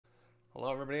Hello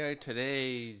everybody,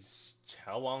 today's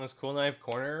How Long is Cool Knife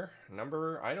Corner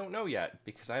number, I don't know yet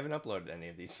because I haven't uploaded any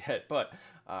of these yet, but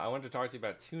I wanted to talk to you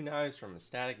about two knives from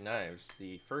Static Knives,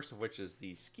 the first of which is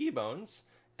the Skibones,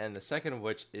 and the second of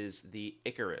which is the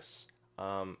Icarus.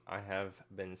 I have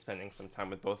been spending some time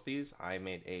with both these. I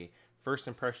made a first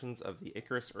impressions of the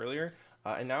Icarus earlier,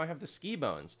 and now I have the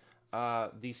Skibones.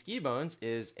 The Skibones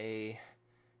is a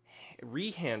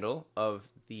rehandle of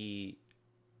the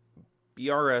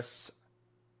BRS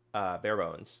bare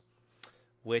bones,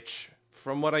 which,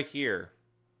 from what I hear,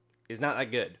 is not that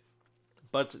good.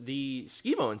 But the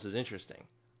Skibones is interesting.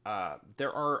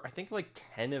 There are, I think, like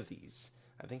 10 of these.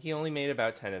 I think he only made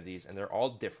about 10 of these, and they're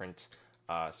all different.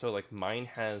 So, like, mine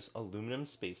has aluminum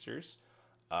spacers,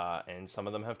 and some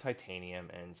of them have titanium,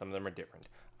 and some of them are different.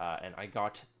 And I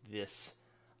got this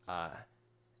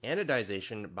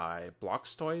anodization by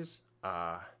Blocks Toys.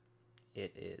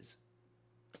 It is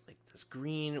like this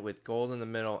green with gold in the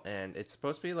middle, and it's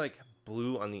supposed to be like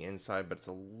blue on the inside, but it's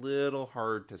a little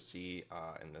hard to see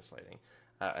in this lighting.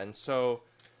 And so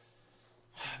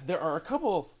there are a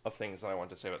couple of things that I want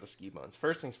to say about the Skibones.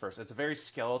 First things first, it's a very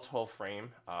skeletal frame,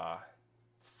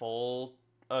 full,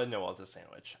 no, well, it's a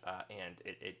sandwich, and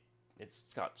it's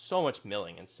got so much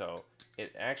milling, and so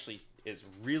it actually is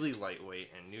really lightweight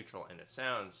and neutral, and it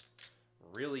sounds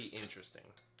really interesting.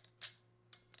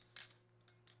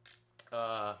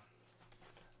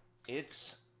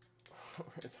 It's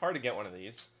hard to get one of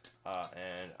these,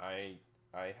 and I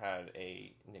had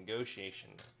a negotiation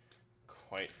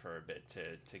quite for a bit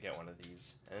to get one of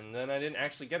these, and then I didn't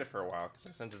actually get it for a while because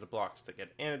I sent it to Blocks to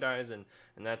get anodized, and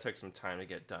that took some time to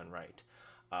get done right.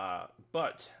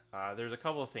 But there's a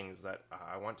couple of things that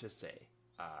I want to say.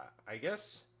 I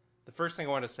guess the first thing I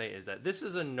want to say is that this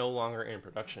is a no longer in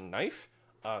production knife.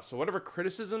 So whatever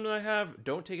criticisms I have,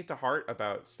 don't take it to heart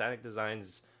about Static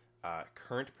Design's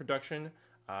current production,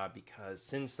 because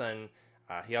since then,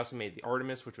 he also made the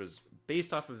Artemis, which was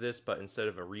based off of this, but instead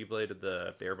of a reblade of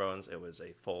the bare bones, it was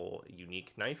a full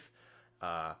unique knife.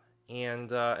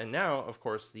 And now, of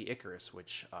course, the Icarus,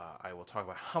 which I will talk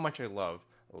about how much I love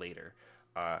later.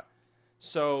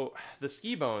 So the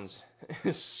Skibones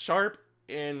is sharp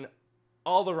in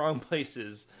all the wrong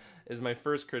places, is my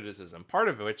first criticism. Part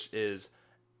of which is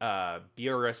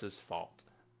BRS's fault.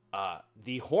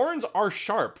 The horns are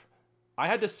sharp. I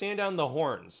had to sand down the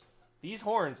horns. These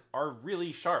horns are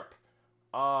really sharp.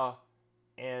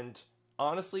 And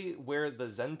honestly, where the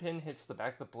Zen pin hits the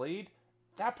back of the blade,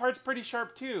 that part's pretty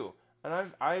sharp too.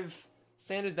 And I've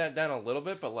sanded that down a little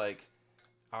bit, but like,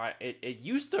 it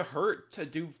used to hurt to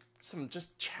do some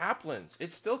just chaplains.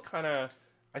 It's still kind of,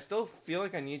 I still feel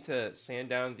like I need to sand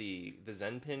down the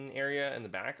Zen pin area in the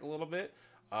back a little bit.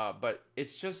 But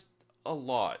it's just a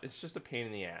lot. It's just a pain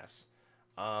in the ass.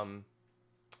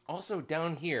 Also,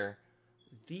 down here,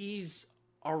 these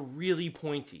are really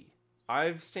pointy.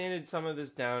 I've sanded some of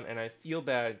this down, and I feel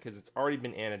bad because it's already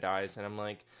been anodized, and I'm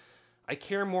like, I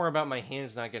care more about my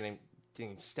hands not getting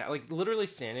like, literally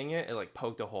sanding it, it like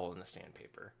poked a hole in the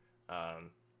sandpaper.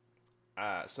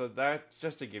 So that,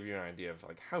 just to give you an idea of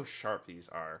like how sharp these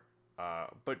are.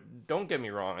 But don't get me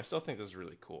wrong, I still think this is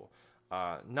really cool.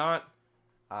 Not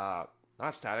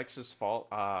Static's fault.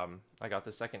 I got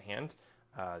this secondhand.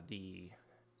 The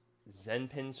Zen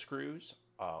pin screws,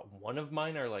 one of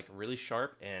mine are like really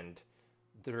sharp and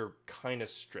they're kind of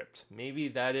stripped. Maybe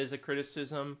that is a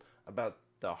criticism about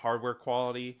the hardware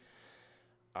quality.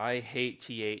 I hate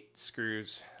T8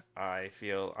 screws.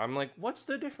 I'm like, what's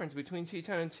the difference between T10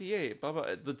 and T8? Blah,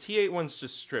 blah. The T8 ones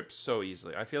just strip so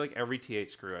easily. I feel like every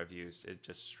T8 screw I've used, it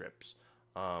just strips.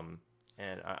 And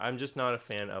I'm just not a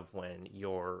fan of when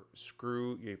your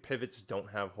pivots don't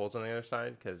have holes on the other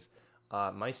side, because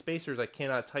my spacers I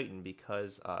cannot tighten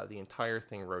because the entire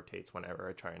thing rotates whenever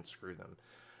I try and screw them.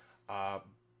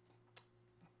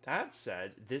 That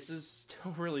said, this is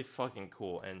still really fucking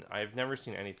cool, and I've never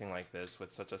seen anything like this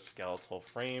with such a skeletal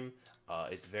frame.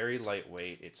 It's very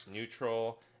lightweight, it's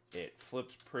neutral, it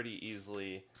flips pretty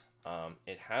easily,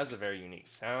 it has a very unique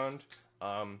sound.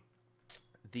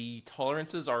 The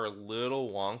tolerances are a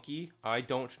little wonky. I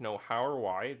don't know how or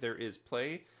why. There is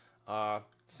play.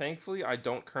 Thankfully, I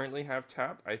don't currently have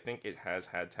tap. I think it has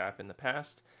had tap in the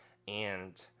past.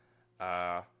 And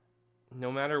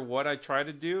no matter what I try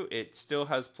to do, it still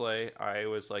has play. I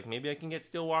was like, maybe I can get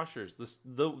steel washers.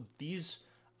 These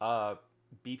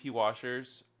BP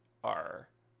washers are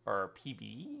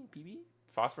PB?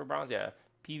 Phosphor bronze? Yeah.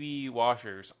 PB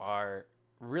washers are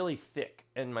really thick.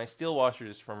 And my steel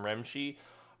washers from Remshi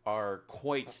are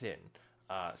quite thin,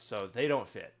 so they don't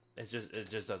fit. It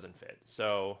just doesn't fit.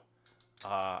 So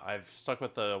I've stuck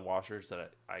with the washers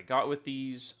that I got with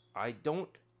these. I don't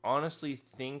honestly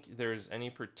think there's any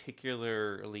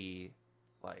particularly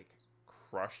like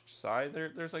crushed side.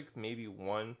 There's like maybe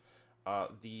one.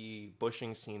 The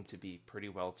bushings seem to be pretty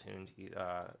well tuned,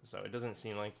 so it doesn't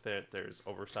seem like that there's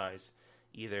oversized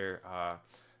either.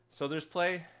 So there's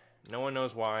play. No one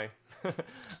knows why.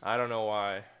 I don't know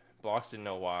why. Blocks didn't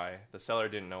know why. The seller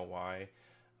didn't know why.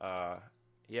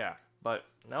 Yeah, but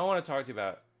now I want to talk to you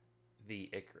about the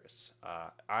Icarus.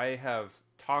 I have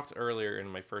talked earlier in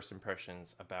my first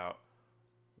impressions about,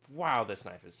 wow, this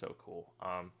knife is so cool.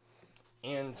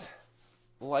 And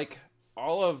like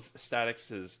all of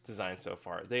Statix's design so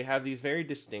far, they have these very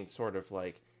distinct sort of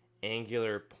like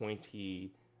angular,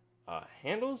 pointy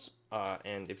handles.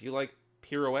 And if you like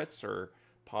pirouettes or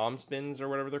palm spins or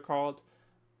whatever they're called,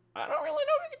 I don't really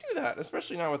know if you can do that,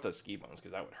 especially not with the Skibones,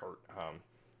 because that would hurt.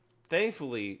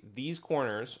 Thankfully, these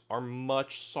corners are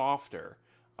much softer.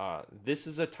 This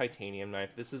is a titanium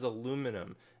knife. This is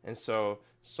aluminum. And so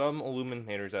some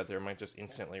illuminators out there might just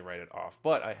instantly write it off.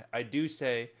 But I do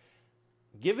say,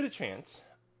 give it a chance.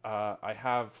 I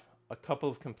have a couple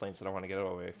of complaints that I want to get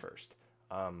away first.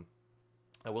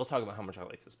 I will talk about how much I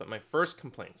like this. But my first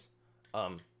complaints,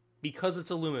 because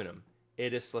it's aluminum,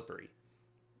 it is slippery.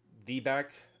 The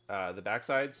back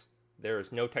sides, there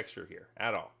is no texture here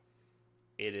at all.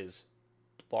 It is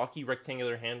blocky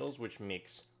rectangular handles, which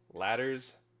makes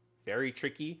ladders very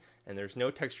tricky, and there's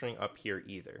no texturing up here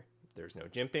either. There's no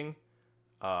jimping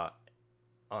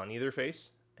on either face,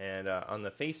 and on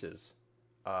the faces,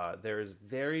 there's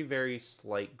very, very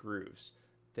slight grooves.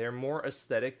 They're more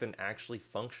aesthetic than actually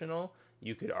functional.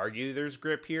 You could argue there's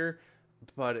grip here,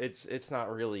 but it's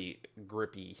not really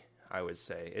grippy, I would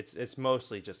say. It's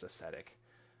mostly just aesthetic.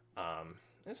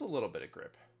 It's a little bit of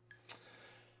grip.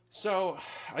 So,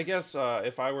 I guess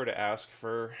if I were to ask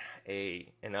for an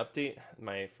update,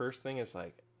 my first thing is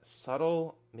like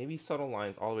maybe subtle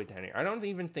lines all the way down here. I don't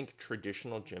even think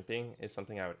traditional jimping is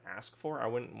something I would ask for. I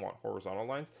wouldn't want horizontal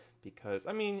lines because,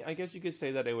 I mean, I guess you could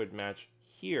say that it would match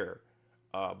here.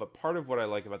 But part of what I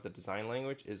like about the design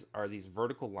language are these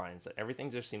vertical lines that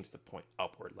everything just seems to point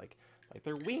upward, like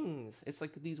they're wings. It's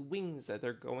like these wings that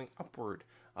they're going upward.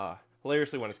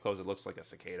 Hilariously, when it's closed, it looks like a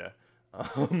cicada.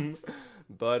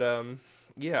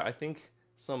 Yeah, I think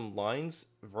some lines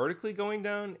vertically going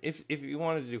down. If you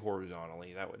wanted to do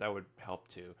horizontally, that would help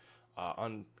too.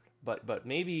 But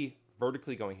maybe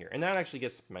vertically going here, and that actually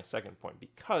gets to my second point,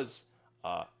 because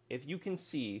if you can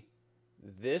see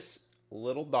this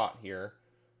little dot here,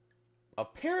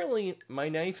 apparently my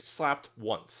knife slapped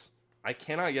once. I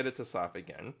cannot get it to slap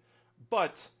again.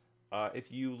 But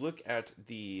if you look at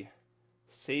the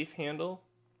safe handle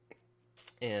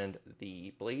and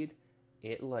the blade,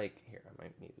 it like, here, I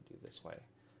might need to do this way.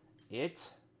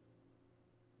 It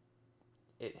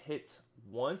hits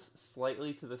once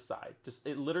slightly to the side.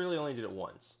 It literally only did it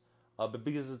once. But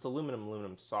because it's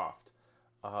aluminum's soft.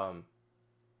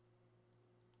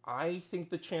 I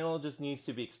think the channel just needs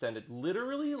to be extended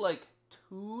literally like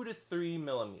 2 to 3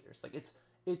 millimeters. Like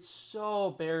it's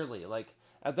so barely. Like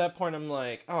at that point I'm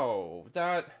like, oh,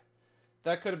 that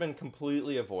could have been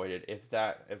completely avoided if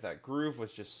that groove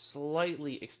was just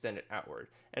slightly extended outward.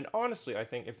 And honestly, I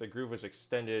think if the groove was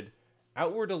extended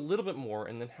outward a little bit more,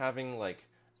 and then having like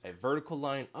a vertical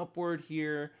line upward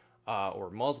here, or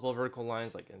multiple vertical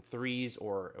lines like in threes,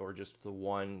 or just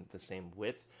the same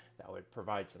width, that would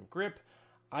provide some grip.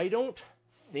 I don't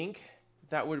think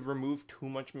that would remove too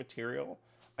much material.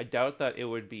 I doubt that it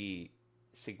would be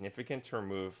significant to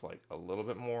remove like a little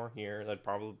bit more here. That'd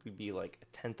probably be like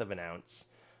 1/10 of an ounce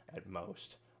at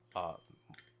most.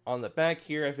 On the back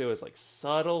here, if it was like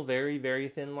subtle, very, very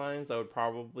thin lines, that would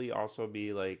probably also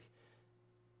be like,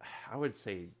 I would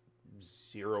say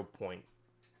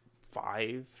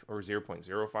 0.5 or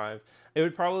 0.05. It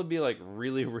would probably be like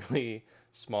really, really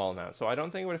small amount. So I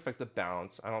don't think it would affect the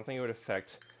balance. I don't think it would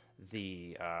affect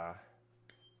the I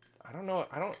don't know.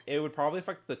 It would probably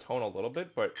affect the tone a little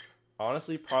bit, but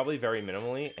honestly, probably very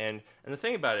minimally. And the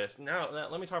thing about it is, now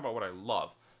let me talk about what I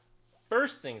love.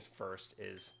 First things first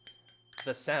is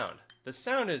the sound. The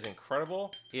sound is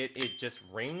incredible. It just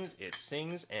rings, it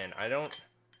sings, and I don't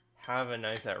have a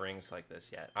knife that rings like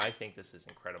this yet. I think this is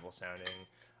incredible sounding.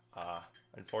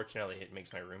 Unfortunately, it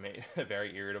makes my roommate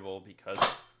very irritable because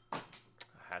I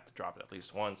had to drop it at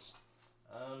least once.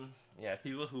 Yeah,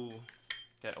 people who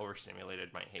get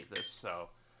overstimulated might hate this, so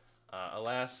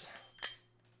alas,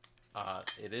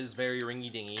 it is very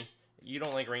ringy-dingy. You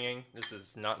don't like ringing, this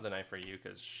is not the knife for you,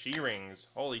 because she rings,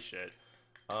 holy shit.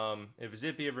 If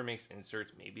Zippy ever makes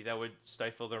inserts, maybe that would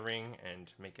stifle the ring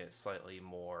and make it slightly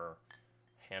more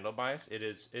handle bias.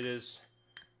 It's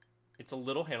a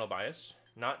little handle bias,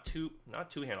 not too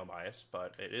handle bias,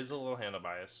 but it is a little handle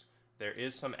bias. There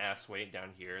is some ass weight down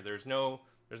here. There's no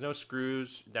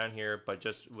screws down here, but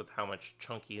just with how much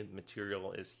chunky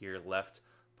material is here left,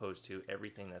 opposed to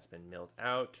everything that's been milled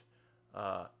out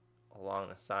along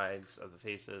the sides of the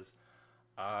faces.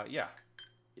 Yeah,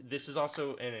 this is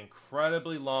also an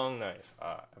incredibly long knife,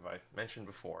 as I mentioned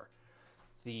before.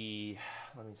 Let me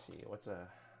see,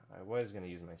 I was going to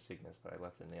use my Cygnus, but I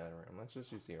left it in the other room. Let's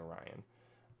just use the Orion.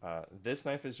 This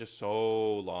knife is just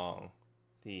so long.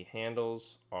 The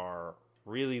handles are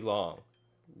really long.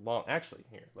 Actually,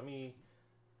 here, let me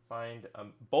find...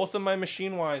 both of my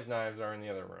Machine-Wise knives are in the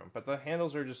other room, but the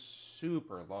handles are just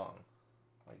super long.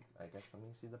 I guess let me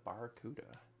see the Barracuda.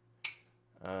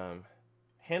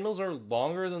 Handles are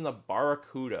longer than the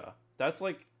Barracuda.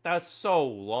 That's so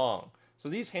long. So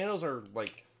these handles are,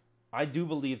 like, I do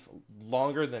believe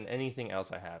longer than anything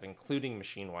else I have, including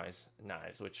Machine-Wise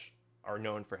knives, which are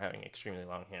known for having extremely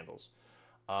long handles.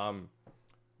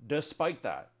 Despite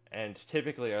that, and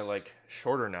typically I like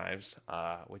shorter knives,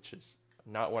 which is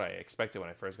not what I expected when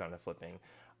I first got into flipping.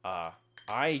 I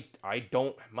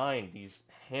don't mind these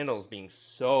handles being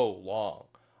so long.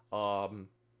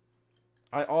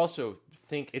 I also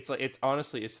think it's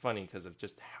honestly funny because of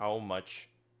just how much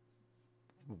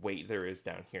weight there is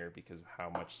down here because of how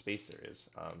much space there is.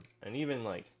 And even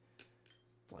like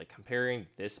comparing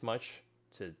this much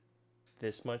to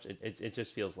this much, it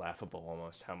just feels laughable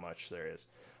almost how much there is.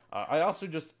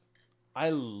 I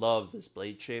love this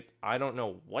blade shape. I don't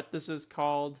know what this is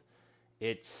called.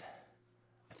 I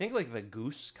think like the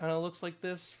goose kind of looks like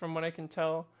this from what I can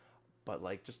tell. But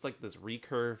like just like this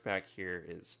recurve back here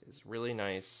is really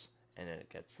nice. And then it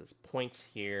gets this point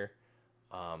here.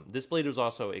 This blade was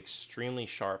also extremely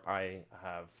sharp. I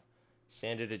have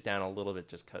sanded it down a little bit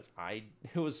just because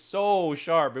it was so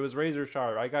sharp. It was razor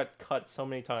sharp. I got cut so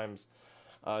many times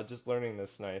just learning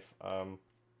this knife.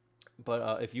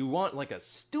 But if you want like a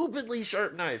stupidly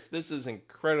sharp knife, this is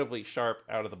incredibly sharp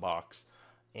out of the box.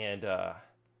 And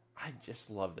I just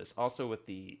love this. Also with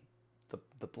the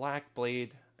black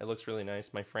blade, it looks really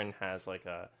nice. My friend has like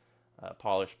a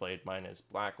polished blade. Mine is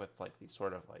black with like these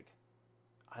sort of like,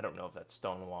 I don't know if that's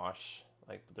stone wash.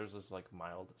 Like there's this like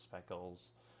mild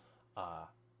speckles.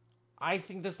 I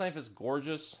think this knife is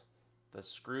gorgeous. The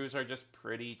screws are just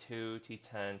pretty too.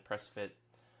 T10 press fit.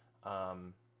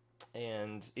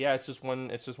 And yeah, it's just one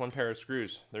pair of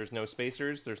screws. There's no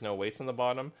spacers, there's no weights on the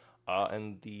bottom,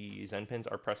 and the Zen pins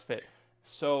are press fit.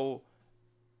 So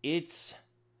it's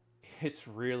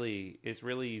really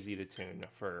easy to tune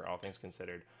for all things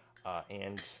considered.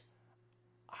 And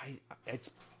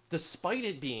it's despite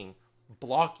it being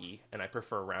blocky and I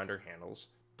prefer rounder handles,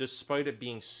 despite it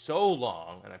being so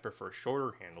long and I prefer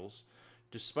shorter handles,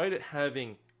 despite it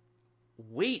having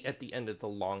weight at the end of the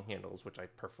long handles, which I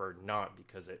prefer not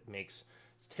because it makes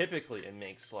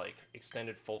like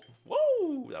extended full.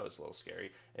 Whoa, that was a little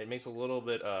scary. It makes it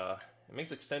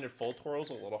makes extended full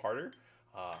twirls a little harder.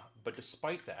 But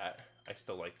despite that, I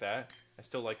still like that. I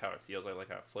still like how it feels. I like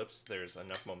how it flips. There's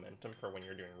enough momentum for when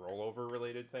you're doing rollover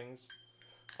related things.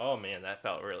 Oh man, that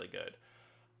felt really good.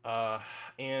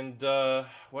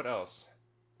 What else?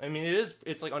 I mean,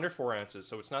 it's like under 4 ounces,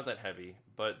 so it's not that heavy.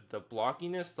 But the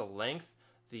blockiness, the length,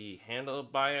 the handle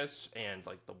bias, and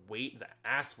like the weight, the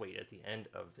ass weight at the end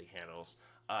of the handles.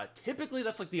 Typically,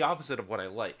 that's like the opposite of what I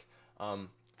like.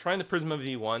 Trying the Prisma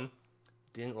V1,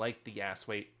 didn't like the ass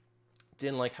weight,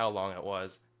 didn't like how long it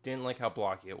was, didn't like how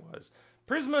blocky it was.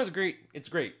 Prisma is great, it's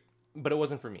great, but it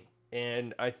wasn't for me.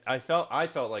 And I felt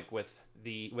like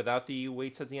without the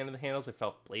weights at the end of the handles, it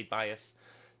felt blade bias.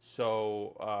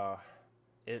 So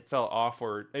it fell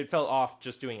off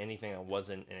just doing anything that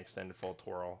wasn't an extended full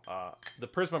twirl. The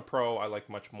Prisma Pro I like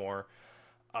much more,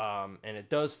 and it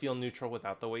does feel neutral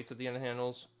without the weights at the end of the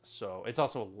handles. So it's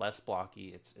also less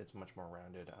blocky. It's much more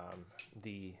rounded.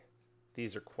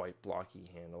 These are quite blocky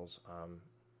handles.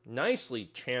 Nicely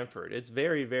chamfered. It's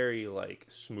very, very like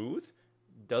smooth.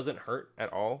 Doesn't hurt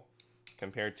at all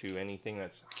compared to anything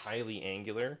that's highly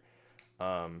angular.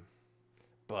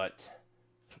 But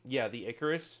yeah, the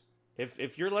Icarus.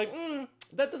 If you're like,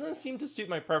 that doesn't seem to suit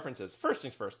my preferences. First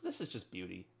things first, this is just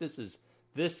beauty. This is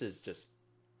just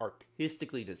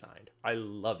artistically designed. I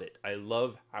love it. I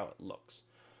love how it looks.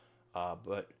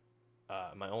 But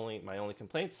my only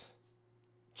complaints,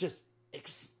 just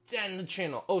extend the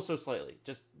channel so slightly.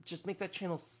 Just make that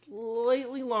channel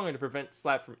slightly longer to prevent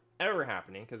slap from ever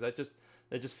happening, because that just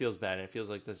feels bad, and it feels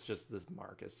like this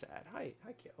mark is sad. Hi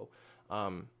Kyo.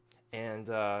 And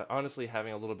honestly,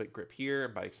 having a little bit grip here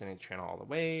by extending the channel all the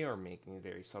way, or making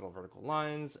very subtle vertical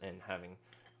lines, and having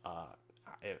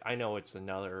I know it's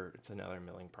another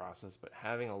milling process, but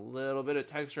having a little bit of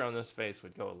texture on this face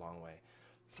would go a long way.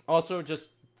 Also, just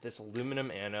this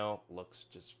aluminum ano looks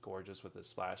just gorgeous with this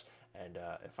splash. And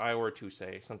if I were to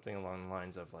say something along the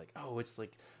lines of like, oh, it's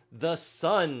like the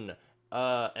sun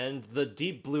and the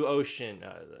deep blue ocean,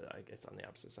 it's on the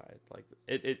opposite side. Like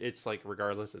it's like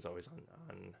regardless, it's always on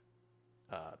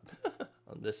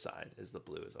on this side. Is the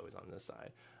blue is always on this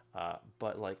side.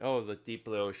 But like, oh, the deep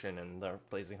blue ocean and the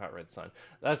blazing hot red sun.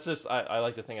 That's just, I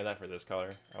like to think of that for this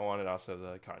color. I wanted also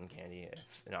the cotton candy,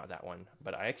 if not that one.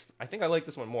 But I think I like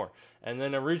this one more. And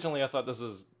then originally I thought this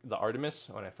was the Artemis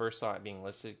when I first saw it being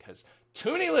listed, because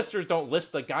tuning listers don't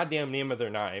list the goddamn name of their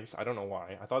knives. I don't know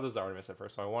why. I thought this was the Artemis at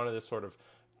first, so I wanted this sort of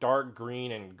dark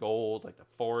green and gold, like the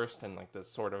forest, and like this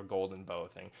sort of golden bow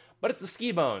thing. But it's the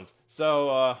Skibones,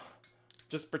 so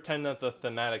just pretend that the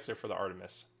thematics are for the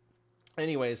Artemis.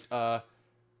 Anyways,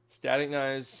 static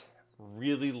knives,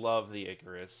 really love the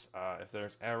Icarus. If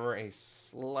there's ever a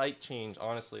slight change,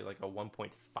 honestly, like a 1.5,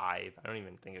 I don't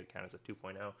even think it would count as a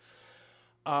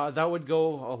 2.0, that would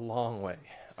go a long way.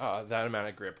 That amount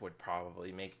of grip would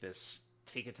probably make this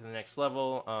take it to the next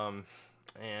level.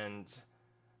 And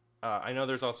I know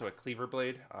there's also a cleaver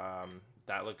blade.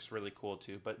 That looks really cool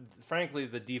too. But frankly,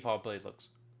 the default blade looks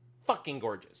fucking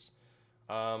gorgeous.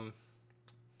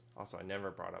 Also, I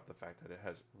never brought up the fact that it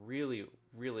has really,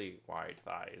 really wide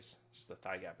thighs. Just the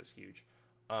thigh gap is huge.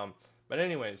 But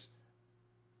anyways,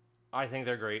 I think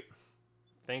they're great.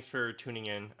 Thanks for tuning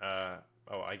in.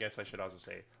 Oh, I guess I should also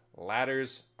say,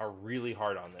 ladders are really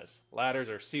hard on this. Ladders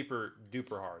are super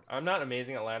duper hard. I'm not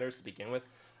amazing at ladders to begin with,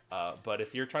 but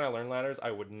if you're trying to learn ladders,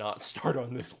 I would not start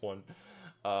on this one.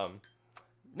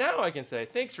 Now I can say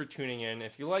thanks for tuning in.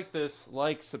 If you like this,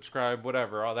 like, subscribe,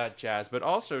 whatever, all that jazz. But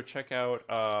also check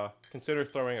out, consider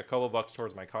throwing a couple bucks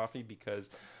towards my coffee, because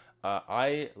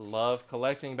I love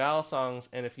collecting Balisongs.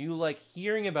 And if you like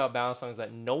hearing about Balisongs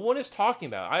that no one is talking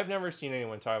about, I've never seen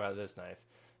anyone talk about this knife.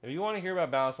 If you want to hear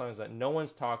about Balisongs that no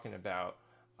one's talking about,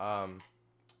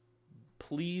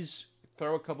 please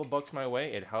throw a couple bucks my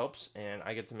way. It helps, and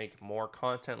I get to make more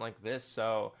content like this.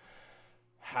 So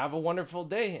have a wonderful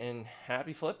day and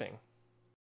happy flipping.